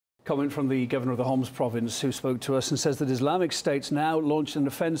Comment from the governor of the Homs province, who spoke to us and says that Islamic State's now launched an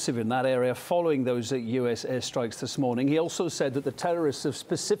offensive in that area following those US airstrikes this morning. He also said that the terrorists have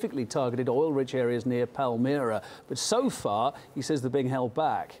specifically targeted oil-rich areas near Palmyra, but so far, he says they're being held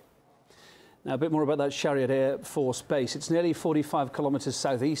back. Now, a bit more about that Shariat Air Force base. It's nearly 45 kilometres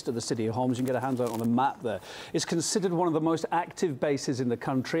southeast of the city of Homs. You can get a hands out on the map there. It's considered one of the most active bases in the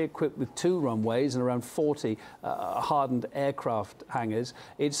country, equipped with 2 runways and around 40 hardened aircraft hangars.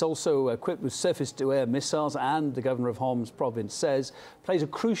 It's also equipped with surface-to-air missiles and, the governor of Homs province says, plays a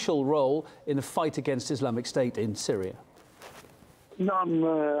crucial role in the fight against Islamic State in Syria. The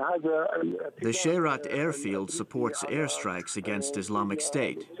Shariat airfield supports airstrikes against Islamic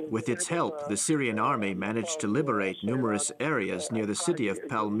State. With its help, the Syrian army managed to liberate numerous areas near the city of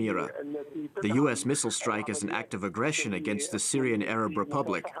Palmyra. The U.S. missile strike is an act of aggression against the Syrian Arab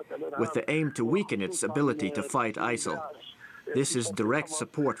Republic, with the aim to weaken its ability to fight ISIL. This is direct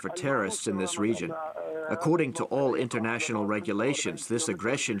support for terrorists in this region. According to all international regulations, this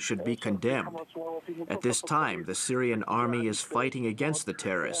aggression should be condemned. At this time, the Syrian army is fighting against the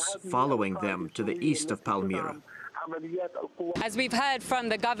terrorists, following them to the east of Palmyra. As we've heard from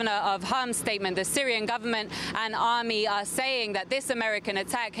the governor of Homs' statement, the Syrian government and army are saying that this American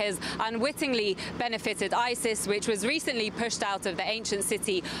attack has unwittingly benefited ISIS, which was recently pushed out of the ancient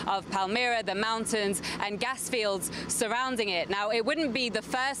city of Palmyra, the mountains and gas fields surrounding it. Now, it wouldn't be the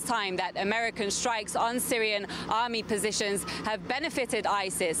first time that American strikes on Syrian army positions have benefited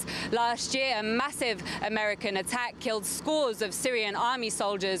ISIS. Last year, a massive American attack killed scores of Syrian army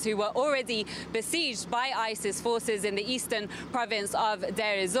soldiers who were already besieged by ISIS forces in the eastern province of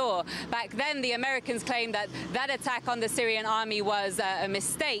Deir ez-Zor. Back then, the Americans claimed that that attack on the Syrian army was a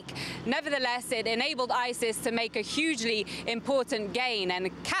mistake. Nevertheless, it enabled ISIS to make a hugely important gain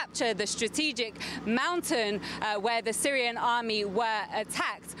and capture the strategic mountain where the Syrian army were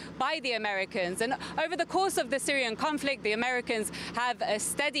attacked by the Americans. And over the course of the Syrian conflict, the Americans have a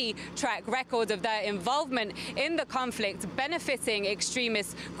steady track record of their involvement in the conflict, benefiting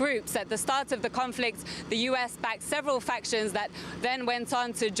extremist groups. At the start of the conflict, the U.S. backed several factions that then went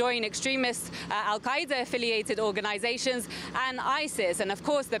on to join extremist Al-Qaeda-affiliated organizations and ISIS. And of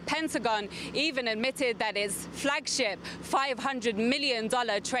course, the Pentagon even admitted that its flagship $500 million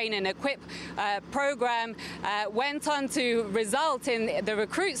train and equip program went on to result in the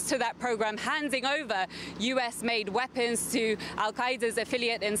recruits to that program handing over US-made weapons to Al-Qaeda's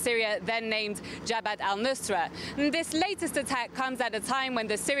affiliate in Syria, then named Jabhat al-Nusra. This latest attack comes at a time when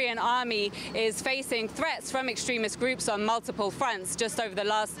the Syrian army is facing threats from extremist groups on multiple fronts. Just over the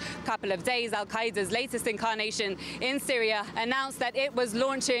last couple of days, Al-Qaeda's latest incarnation in Syria announced that it was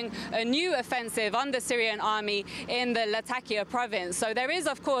launching a new offensive on the Syrian army in the Latakia province. So there is,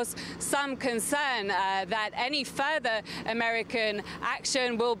 of course, some concern that any further American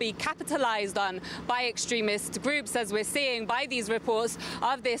action will be capitalized on by extremist groups, as we're seeing by these reports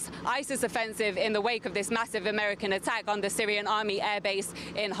of this ISIS offensive in the wake of this massive American attack on the Syrian army airbase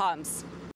in Homs.